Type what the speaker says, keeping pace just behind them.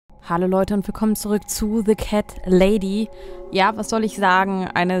Hallo Leute und willkommen zurück zu The Cat Lady. Ja, was soll ich sagen?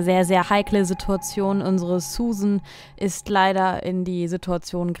 Eine sehr, sehr heikle Situation. Unsere Susan ist leider in die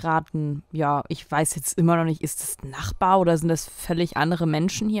Situation geraten. Ja, ich weiß jetzt immer noch nicht, ist das ein Nachbar oder sind das völlig andere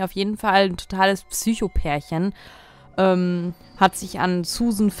Menschen hier? Auf jeden Fall ein totales Psychopärchen. Hat sich an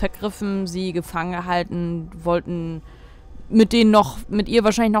Susan vergriffen, sie gefangen gehalten, wollten mit ihr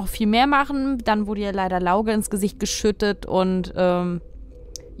wahrscheinlich noch viel mehr machen. Dann wurde ihr leider Lauge ins Gesicht geschüttet und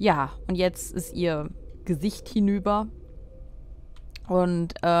ja, und jetzt ist ihr Gesicht hinüber.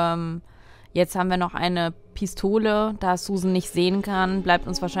 Und jetzt haben wir noch eine Pistole. Da Susan nicht sehen kann, bleibt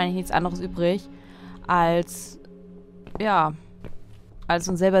uns wahrscheinlich nichts anderes übrig, als, ja, als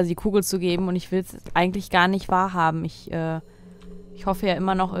uns selber die Kugel zu geben. Und ich will es eigentlich gar nicht wahrhaben. Ich hoffe ja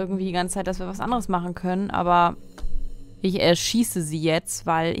immer noch irgendwie die ganze Zeit, dass wir was anderes machen können. Aber ich erschieße sie jetzt,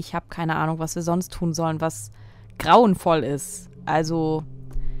 weil ich habe keine Ahnung, was wir sonst tun sollen, was grauenvoll ist. Also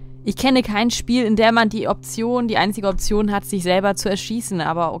ich kenne kein Spiel, in dem man die einzige Option hat, sich selber zu erschießen.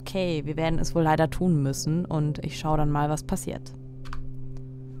 Aber okay, wir werden es wohl leider tun müssen. Und ich schaue dann mal, was passiert.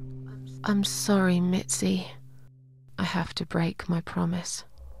 I'm sorry, Mitzi. I have to break my promise.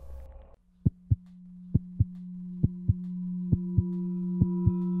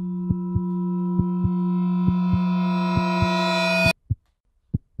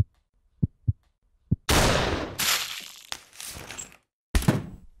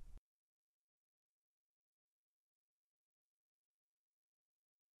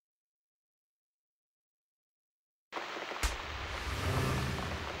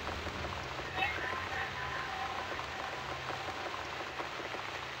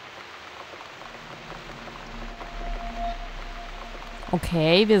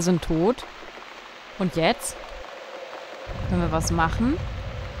 Okay, wir sind tot. Und jetzt? Können wir was machen?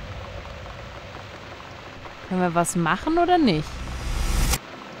 Können wir was machen oder nicht?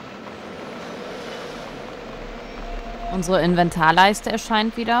 Unsere Inventarleiste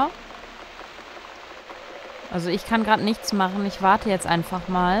erscheint wieder. Also ich kann gerade nichts machen. Ich warte jetzt einfach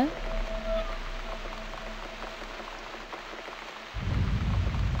mal.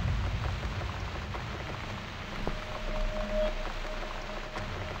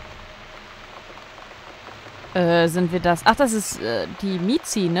 Sind wir das? Ach, das ist die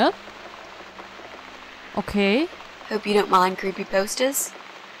Mitzi, ne? Okay. Hope you don't mind creepy posters.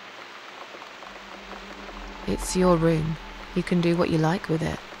 It's your room. You can do what you like with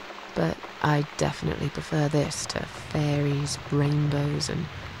it. But I definitely prefer this to fairies, rainbows, and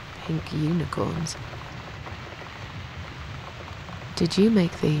pink unicorns. Did you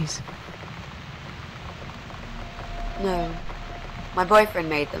make these? No. My boyfriend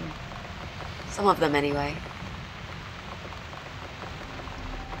made them. Some of them, anyway.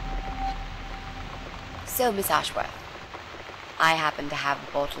 So, Miss Ashworth, I happen to have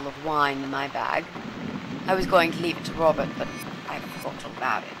a bottle of wine in my bag. I was going to leave it to Robert, but I forgot all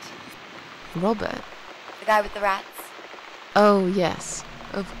about it. Robert? The guy with the rats? Oh, yes.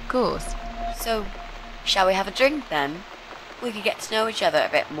 Of course. So, shall we have a drink, then? We could get to know each other a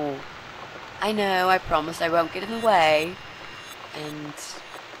bit more. I know, I promised I won't get in the way. And,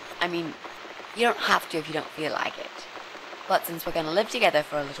 I mean, you don't have to if you don't feel like it. But since we're gonna live together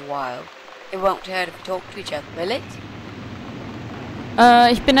for a little while, it won't hurt if we talk to each other, will it?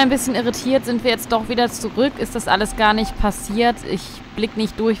 Ich bin ein bisschen irritiert. Sind wir jetzt doch wieder zurück? Ist das alles gar nicht passiert? Ich blick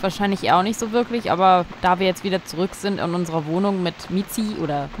nicht durch, wahrscheinlich auch nicht so wirklich. Aber da wir jetzt wieder zurück sind in unserer Wohnung mit Mitzi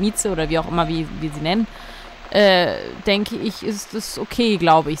oder Mieze oder wie auch immer wir sie nennen, denke ich, ist es okay,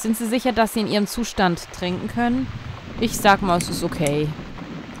 glaube ich. Sind Sie sicher, dass Sie in Ihrem Zustand trinken können? Ich sag mal, es ist okay.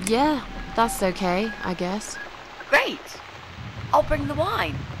 Yeah, that's okay, I guess. Great! I'll bring the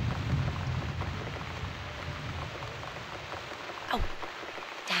wine. Oh,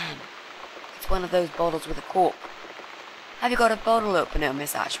 damn. It's one of those bottles with a cork. Have you got a bottle opener,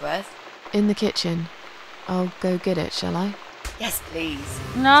 Miss Ashworth? In the kitchen. I'll go get it, shall I? Yes, please.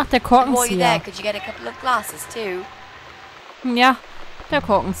 Na, der While you're there, Korkenzieher. could you get a couple of glasses, too? Ja, der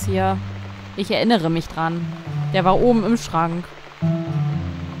Korkenzieher. Ich erinnere mich dran. Der war oben im Schrank.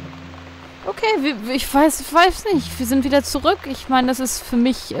 Okay, ich weiß nicht. Wir sind wieder zurück. Ich meine, das ist für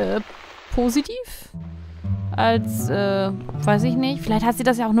mich positiv. Als, weiß ich nicht. Vielleicht hat sie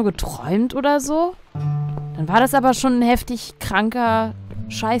das ja auch nur geträumt oder so. Dann war das aber schon ein heftig kranker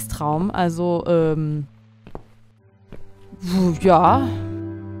Scheißtraum. Also, ja.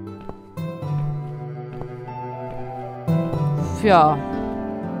 Ja.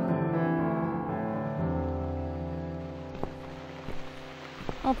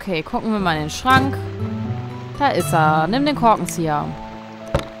 Okay, gucken wir mal in den Schrank. Da ist er. Nimm den Korkenzieher.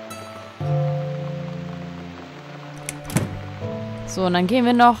 So, und dann gehen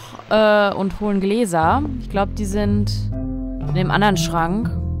wir noch und holen Gläser. Ich glaube, die sind in dem anderen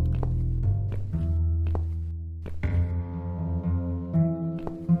Schrank.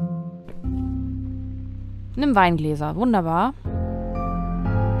 Nimm Weingläser. Wunderbar.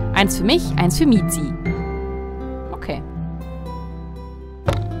 Eins für mich, eins für Mitzi. Okay.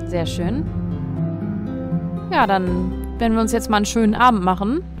 Sehr schön. Ja, dann werden wir uns jetzt mal einen schönen Abend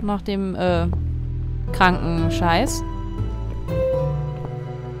machen. Nach dem kranken Scheiß.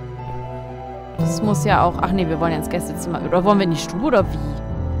 Das muss ja auch... Ach nee, wir wollen ja ins Gästezimmer. Oder wollen wir in die Stube oder wie?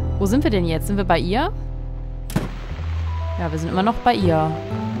 Wo sind wir denn jetzt? Sind wir bei ihr? Ja, wir sind immer noch bei ihr.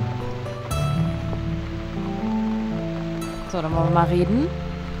 So, dann wollen wir mal reden.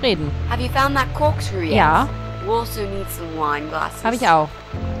 Have you found that corkscrew yet? Ja. We also need some wine glasses. Habe ich auch.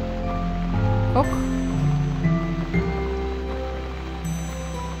 Guck.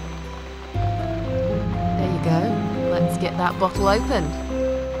 There you go. Let's get that bottle opened.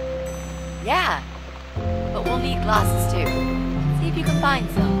 Yeah. But we'll need glasses too. See if you can find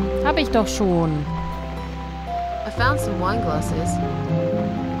some. Habe ich doch schon. I found some wine glasses.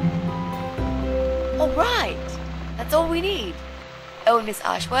 All right. That's all we need. Oh, and Miss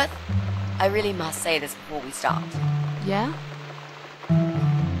Ashworth, I really must say this before we start. Yeah?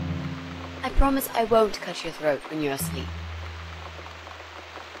 I promise I won't cut your throat when you're asleep.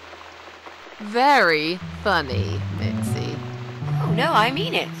 Very funny, Mitzi. Oh, no, I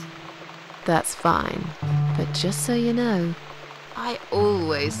mean it. That's fine. But just so you know, I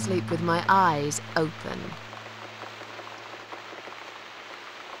always sleep with my eyes open.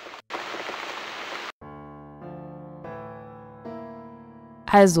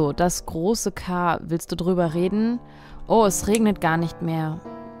 Also, das große K. Willst du drüber reden? Oh, es regnet gar nicht mehr.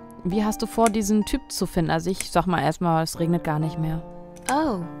 Wie hast du vor, diesen Typ zu finden? Also ich sag mal erstmal, es regnet gar nicht mehr.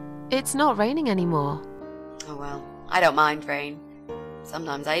 Oh, it's not raining anymore. Oh, well, I don't mind rain.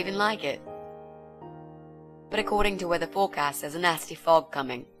 Sometimes I even like it. But according to weather forecast, there's a nasty fog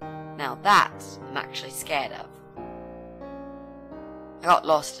coming. Now that I'm actually scared of. I got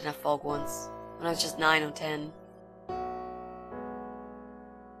lost in a fog once, when I was just 9 or 10.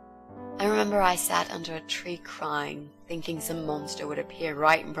 I remember I sat under a tree crying, thinking some monster would appear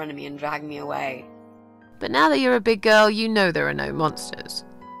right in front of me and drag me away. But now that you're a big girl, you know there are no monsters.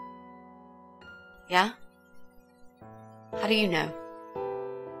 Yeah? How do you know?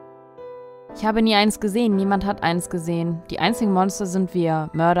 Ich habe nie eins gesehen, niemand hat eins gesehen. Die einzigen Monster sind wir.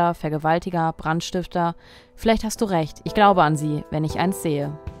 Mörder, Vergewaltiger, Brandstifter. Vielleicht hast du recht. Ich glaube an sie, wenn ich eins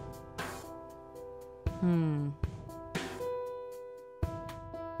sehe.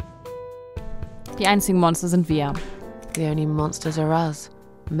 Die einzigen Monster sind wir. The only monsters are us.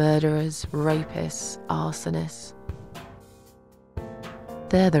 Murderers, rapists, arsonists.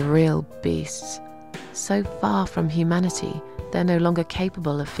 They're the real beasts. So far from humanity, they're no longer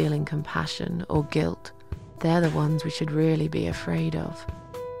capable of feeling compassion or guilt. They're the ones we should really be afraid of.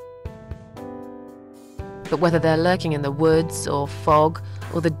 But whether they're lurking in the woods or fog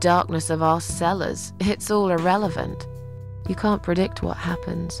or the darkness of our cellars, it's all irrelevant. You can't predict what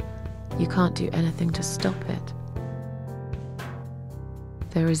happens. You can't do anything to stop it.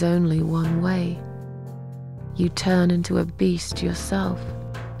 There is only one way. You turn into a beast yourself,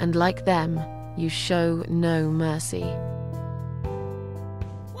 and like them, you show no mercy.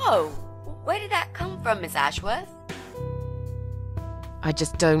 Whoa! Where did that come from, Miss Ashworth? I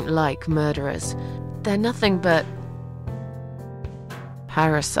just don't like murderers. They're nothing but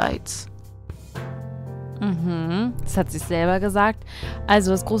parasites. Das hat sie selber gesagt.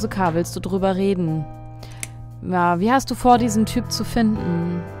 Also, das große K, willst du drüber reden? Ja, wie hast du vor, diesen Typ zu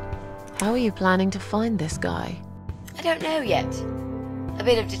finden? How are you planning to find this guy? I don't know yet. A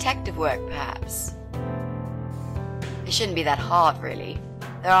bit of detective work, perhaps. It shouldn't be that hard, really.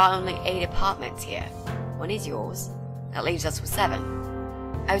 There are only 8 apartments here. One is yours. That leaves us with 7.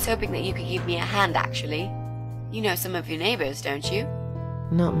 I was hoping that you could give me a hand, actually. You know some of your neighbors, don't you?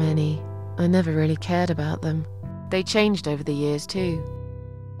 Not many. I never really cared about them. They changed over the years, too.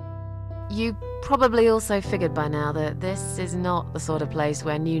 You probably also figured by now that this is not the sort of place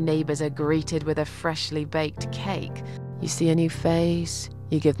where new neighbours are greeted with a freshly baked cake. You see a new face,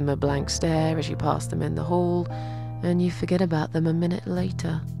 you give them a blank stare as you pass them in the hall, and you forget about them a minute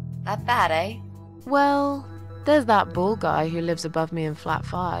later. That bad, eh? Well, there's that bald guy who lives above me in flat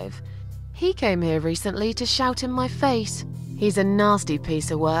 5. He came here recently to shout in my face. He's a nasty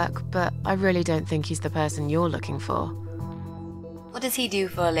piece of work, but I really don't think he's the person you're looking for. What does he do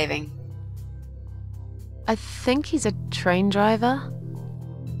for a living? I think he's a train driver.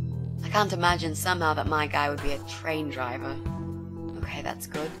 I can't imagine somehow that my guy would be a train driver. Okay, that's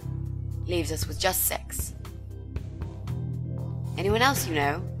good. Leaves us with just 6. Anyone else you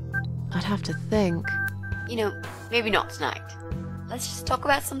know? I'd have to think. You know, maybe not tonight. Let's just talk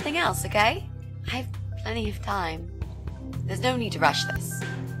about something else, okay? I have plenty of time. There's no need to rush this.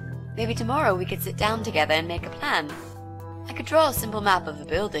 Maybe tomorrow we could sit down together and make a plan. I could draw a simple map of the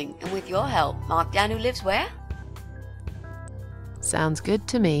building, and with your help, mark down who lives where. Sounds good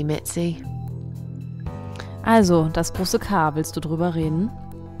to me, Mitzi. Also, das große K, willst du drüber reden?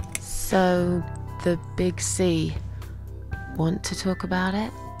 So, the big C. Want to talk about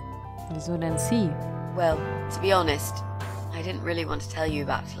it? Wieso denn C? Well, to be honest, I didn't really want to tell you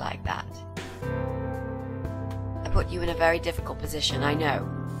about it like that. I put you in a very difficult position, I know.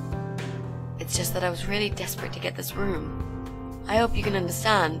 It's just that I was really desperate to get this room. I hope you can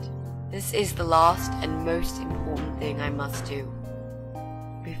understand. This is the last and most important thing I must do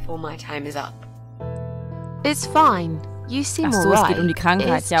before my time is up. It's fine. You seem Ach so, alright. es geht um die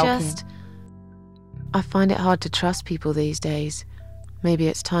Krankheit. It's Ja, okay. just... I find it hard to trust people these days. Maybe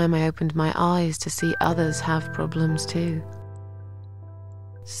it's time I opened my eyes to see others have problems too.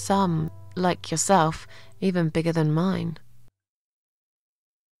 Some, like yourself, even bigger than mine.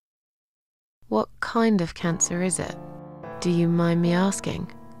 What kind of cancer is it? Do you mind me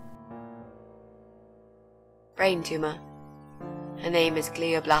asking? Brain tumor. Her name is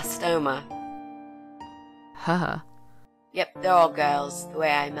glioblastoma. Her. Yep, they're all girls, the way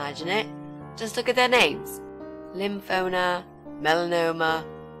I imagine it. Just look at their names. Lymphoma, melanoma,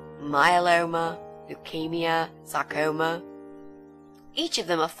 myeloma, leukemia, sarcoma. Each of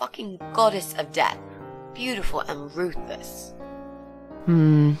them a fucking goddess of death. Beautiful and ruthless.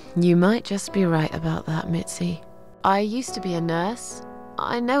 You might just be right about that, Mitzi. I used to be a nurse.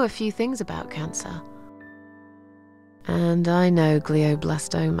 I know a few things about cancer. And I know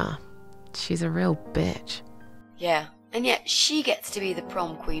glioblastoma. She's a real bitch. Yeah, and yet she gets to be the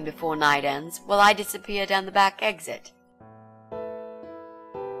prom queen before night ends, while I disappear down the back exit.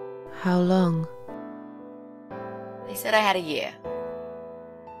 How long? They said I had a year.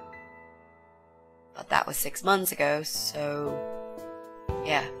 But that was 6 months ago, so...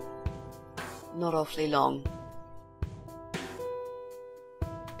 yeah. Not awfully long.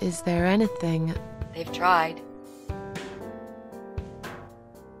 Is there anything... They've tried.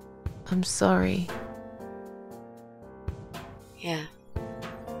 I'm sorry. Yeah.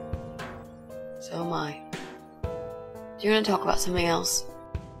 So am I. Do you want to talk about something else?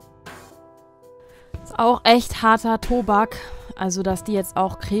 Ist auch echt harter Tobak. Also, dass die jetzt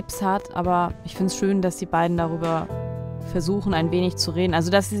auch Krebs hat. Aber ich finde es schön, dass die beiden darüber versuchen, ein wenig zu reden.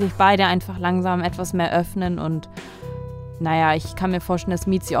 Also, dass sie sich beide einfach langsam etwas mehr öffnen. Und naja, ich kann mir vorstellen, dass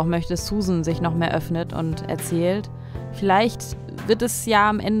Mitzi auch möchte, dass Susan sich noch mehr öffnet und erzählt. Vielleicht wird es ja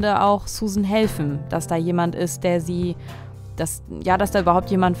am Ende auch Susan helfen, dass da jemand ist, der sie... dass da überhaupt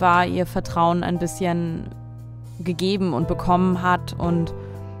jemand war, ihr Vertrauen ein bisschen gegeben und bekommen hat und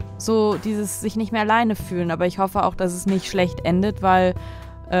so dieses sich nicht mehr alleine fühlen. Aber ich hoffe auch, dass es nicht schlecht endet, weil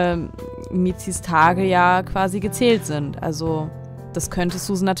Mitzis Tage ja quasi gezählt sind. Also das könnte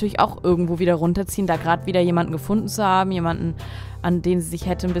Susan natürlich auch irgendwo wieder runterziehen, da gerade wieder jemanden gefunden zu haben, jemanden, an den sie sich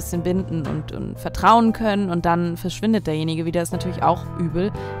hätte ein bisschen binden und vertrauen können und dann verschwindet derjenige wieder, ist natürlich auch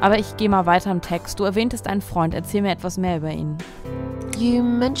übel. Aber ich gehe mal weiter im Text. Du erwähntest einen Freund, erzähl mir etwas mehr über ihn. You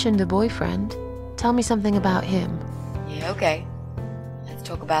mentioned a boyfriend. Tell me something about him. Yeah, okay. Let's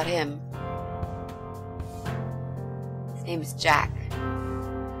talk about him. His name is Jack.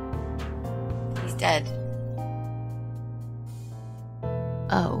 He's dead.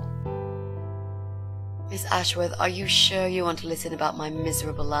 Oh. Miss Ashworth, are you sure you want to listen about my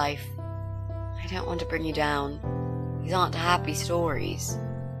miserable life? I don't want to bring you down. These aren't happy stories.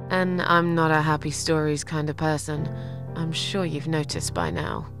 And I'm not a happy stories kind of person. I'm sure you've noticed by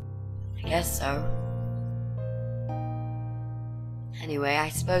now. I guess so. Anyway, I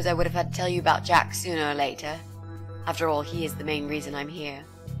suppose I would have had to tell you about Jack sooner or later. After all, he is the main reason I'm here.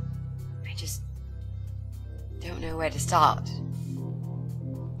 I just don't know where to start.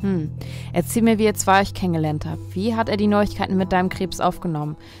 Erzähl mir, wie ihr zwei euch kennengelernt habt. Wie hat er die Neuigkeiten mit deinem Krebs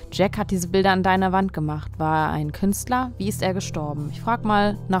aufgenommen? Jack hat diese Bilder an deiner Wand gemacht. War er ein Künstler? Wie ist er gestorben? Ich frag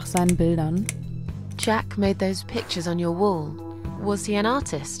mal nach seinen Bildern. Jack made those pictures on your wall. Was he an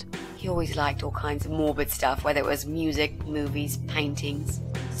artist? He always liked all kinds of morbid stuff, whether it was music, movies, paintings.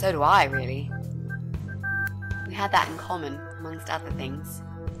 So do I, really. We had that in common, amongst other things.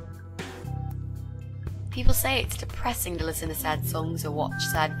 People say it's depressing to listen to sad songs or watch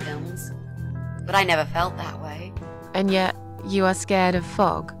sad films, but I never felt that way. And yet, you are scared of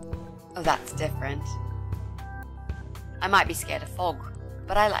fog? Oh, that's different. I might be scared of fog,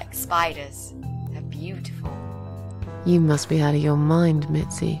 but I like spiders. They're beautiful. You must be out of your mind,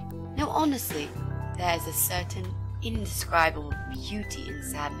 Mitzi. No, honestly, there's a certain indescribable beauty in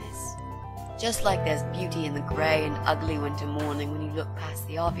sadness. Just like there's beauty in the grey and ugly winter morning when you look past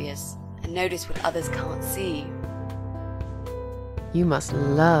the obvious and notice what others can't see. You must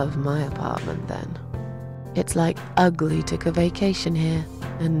love my apartment then. It's like Ugly took a vacation here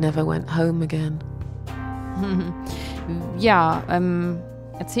and never went home again. Ja,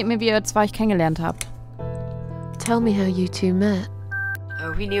 erzählt mir, wie ihr zwei euch kennengelernt habt. Tell me how you two met.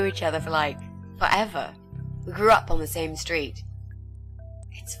 Oh, we knew each other for like forever. We grew up on the same street.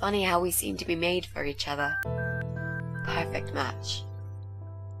 It's funny how we seem to be made for each other. Perfect match.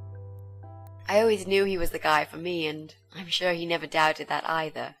 I always knew he was the guy for me, and I'm sure he never doubted that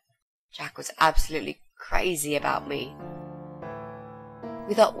either. Jack was absolutely crazy about me.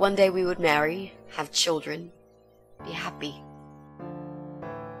 We thought one day we would marry, have children, be happy.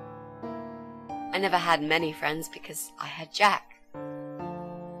 I never had many friends because I had Jack.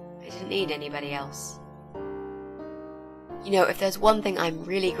 I didn't need anybody else. You know, if there's one thing I'm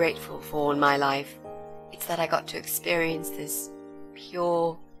really grateful for in my life, it's that I got to experience this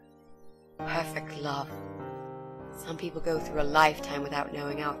pure, perfect love. Some people go through a lifetime without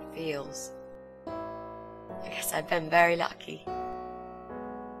knowing how it feels. I guess I've been very lucky.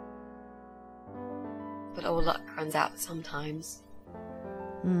 But all luck runs out sometimes.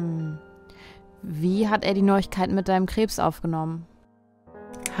 Wie hat er die Neuigkeiten mit deinem Krebs aufgenommen?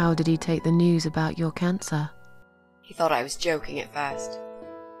 How did he take the news about your cancer? He thought I was joking at first.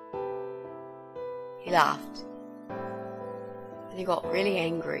 He laughed. Then he got really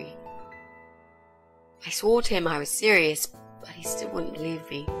angry. I swore to him I was serious, but he still wouldn't believe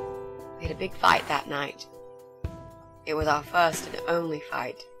me. We had a big fight that night. It was our first and only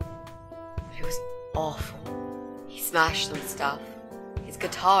fight. But it was awful. He smashed some stuff. His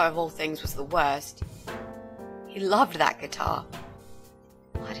guitar, of all things, was the worst. He loved that guitar.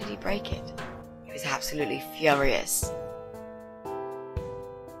 Why did he break it? He was absolutely furious.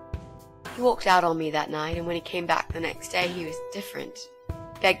 He walked out on me that night, and when he came back the next day, he was different.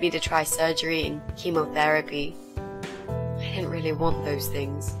 He begged me to try surgery and chemotherapy. I didn't really want those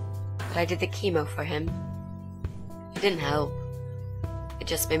things, but I did the chemo for him. It didn't help. It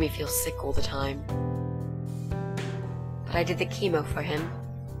just made me feel sick all the time. But I did the chemo for him.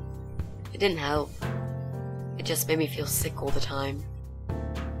 It didn't help. It just made me feel sick all the time.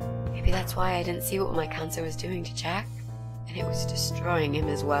 Maybe that's why I didn't see what my cancer was doing to Jack, and it was destroying him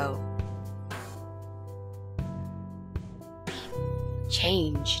as well. He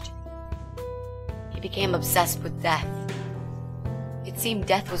changed. He became obsessed with death. It seemed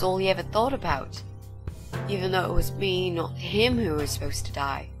death was all he ever thought about, even though it was me, not him, who was supposed to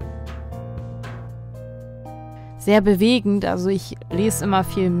die. Sehr bewegend, also ich lese immer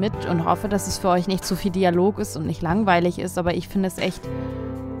viel mit und hoffe, dass es für euch nicht zu viel Dialog ist und nicht langweilig ist, aber ich finde es echt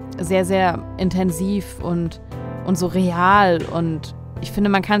sehr, sehr intensiv und so real und ich finde,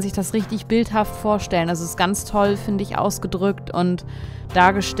 man kann sich das richtig bildhaft vorstellen. Also es ist ganz toll, finde ich, ausgedrückt und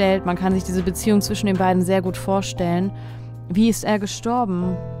dargestellt. Man kann sich diese Beziehung zwischen den beiden sehr gut vorstellen. Wie ist er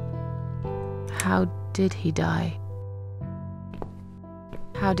gestorben? How did he die?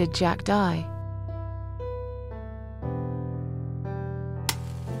 How did Jack die?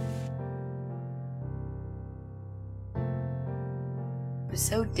 It was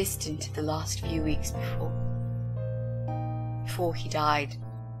so distant in the last few weeks before he died.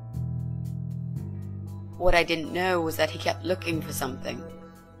 What I didn't know was that he kept looking for something.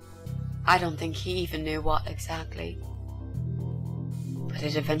 I don't think he even knew what exactly. But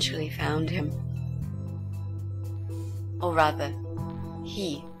it eventually found him. Or rather,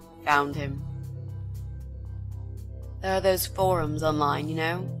 he found him. There are those forums online, you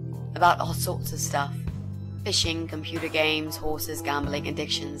know, about all sorts of stuff. Fishing, computer games, horses, gambling,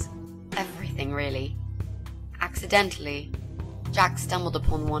 addictions. Everything, really. Accidentally, Jack stumbled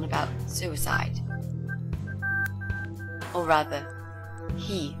upon one about suicide. Or rather,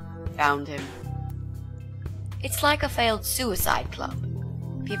 he found him. It's like a failed suicide club.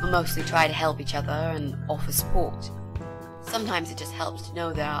 People mostly try to help each other and offer support. Sometimes it just helps to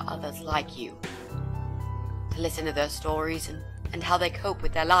know there are others like you. To listen to their stories and how they cope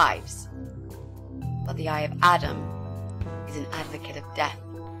with their lives. But the Eye of Adam is an advocate of death.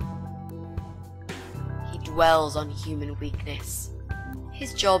 He dwells on human weakness.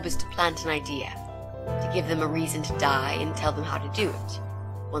 His job is to plant an idea, to give them a reason to die and tell them how to do it,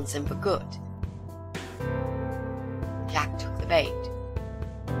 once and for good. Jack took the bait.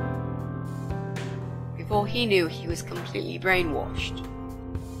 Before he knew, he was completely brainwashed.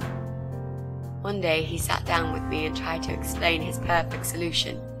 One day he sat down with me and tried to explain his perfect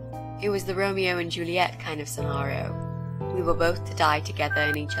solution. It was the Romeo and Juliet kind of scenario. We were both to die together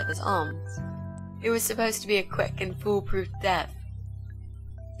in each other's arms. It was supposed to be a quick and foolproof death.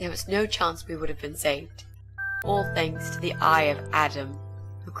 There was no chance we would have been saved. All thanks to the eye of Adam,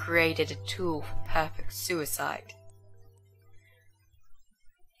 who created a tool for perfect suicide.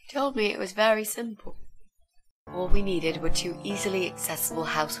 He told me it was very simple. All we needed were 2 easily accessible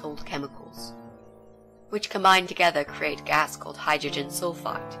household chemicals, which combined together create a gas called hydrogen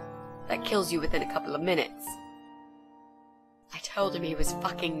sulfide that kills you within a couple of minutes. I told him he was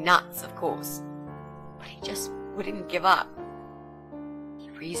fucking nuts, of course, but he just wouldn't give up. He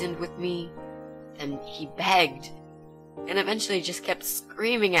reasoned with me, then he begged, and eventually just kept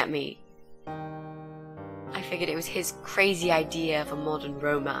screaming at me. I figured it was his crazy idea of a modern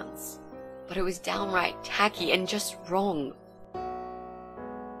romance, but it was downright tacky and just wrong.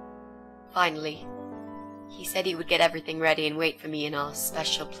 Finally, he said he would get everything ready and wait for me in our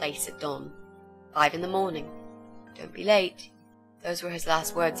special place at dawn, 5 in the morning. Don't be late. Those were his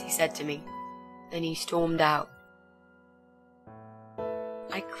last words he said to me. Then he stormed out.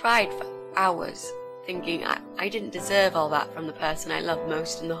 I cried for hours, thinking I didn't deserve all that from the person I loved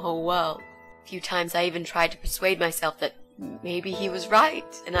most in the whole world. A few times I even tried to persuade myself that maybe he was right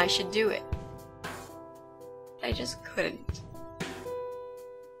and I should do it. I just couldn't.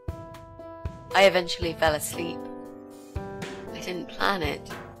 I eventually fell asleep. I didn't plan it.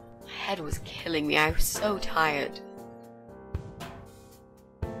 My head was killing me. I was so tired.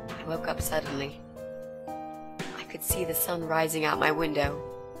 I woke up suddenly. I could see the sun rising out my window.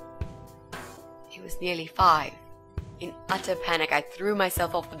 It was nearly 5. In utter panic, I threw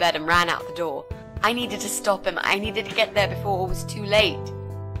myself off the bed and ran out the door. I needed to stop him. I needed to get there before it was too late.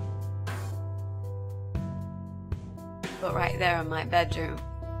 But right there in my bedroom,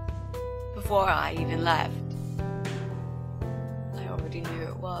 before I even left, I already knew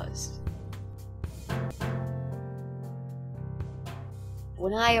it was.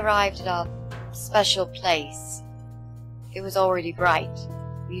 When I arrived at our special place, it was already bright.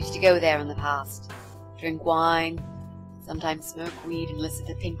 We used to go there in the past, drink wine, sometimes smoke weed and listen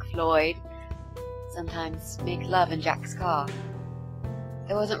to Pink Floyd, sometimes make love in Jack's car.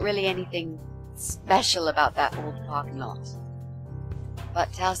 There wasn't really anything special about that old parking lot.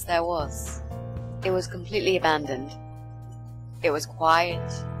 But else there was. It was completely abandoned. It was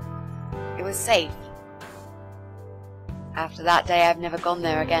quiet. It was safe. After that day, I've never gone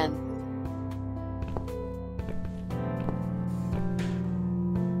there again.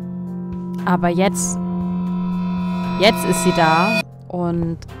 Aber jetzt ist sie da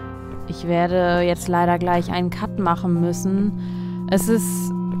und ich werde jetzt leider gleich einen Cut machen müssen. Es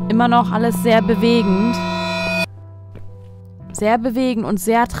ist immer noch alles sehr bewegend. Sehr bewegend und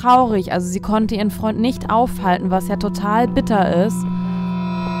sehr traurig. Also sie konnte ihren Freund nicht aufhalten, was ja total bitter ist.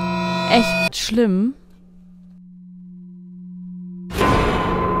 Echt schlimm.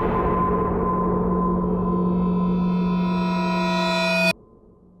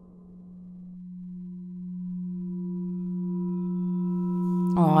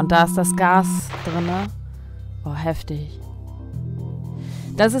 Oh, und da ist das Gas drinne. Oh, heftig.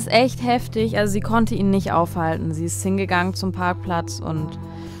 Das ist echt heftig. Also sie konnte ihn nicht aufhalten. Sie ist hingegangen zum Parkplatz und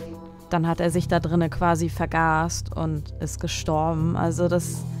dann hat er sich da drinnen quasi vergast und ist gestorben. Also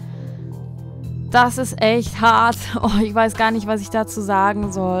das ist echt hart. Oh, ich weiß gar nicht, was ich dazu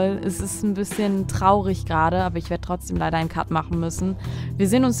sagen soll. Es ist ein bisschen traurig gerade, aber ich werde trotzdem leider einen Cut machen müssen. Wir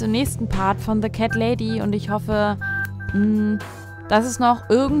sehen uns im nächsten Part von The Cat Lady und ich hoffe, dass es noch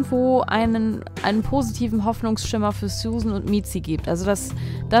irgendwo einen positiven Hoffnungsschimmer für Susan und Mitzi gibt. Also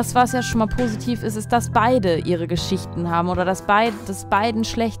das, was ja schon mal positiv ist, ist, dass beide ihre Geschichten haben oder dass beiden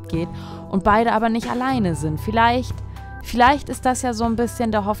schlecht geht und beide aber nicht alleine sind. Vielleicht ist das ja so ein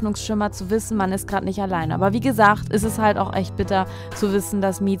bisschen der Hoffnungsschimmer zu wissen, man ist gerade nicht alleine. Aber wie gesagt, ist es halt auch echt bitter zu wissen,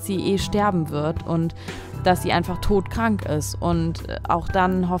 dass Mitzi sterben wird und dass sie einfach todkrank ist. Und auch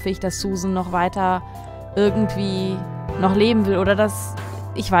dann hoffe ich, dass Susan noch weiter irgendwie noch leben will oder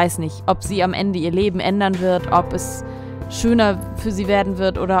ich weiß nicht, ob sie am Ende ihr Leben ändern wird, ob es schöner für sie werden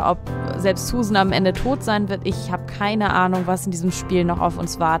wird oder ob selbst Susan am Ende tot sein wird. Ich habe keine Ahnung, was in diesem Spiel noch auf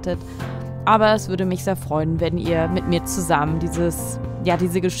uns wartet. Aber es würde mich sehr freuen, wenn ihr mit mir zusammen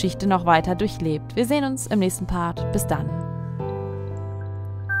diese Geschichte noch weiter durchlebt. Wir sehen uns im nächsten Part. Bis dann.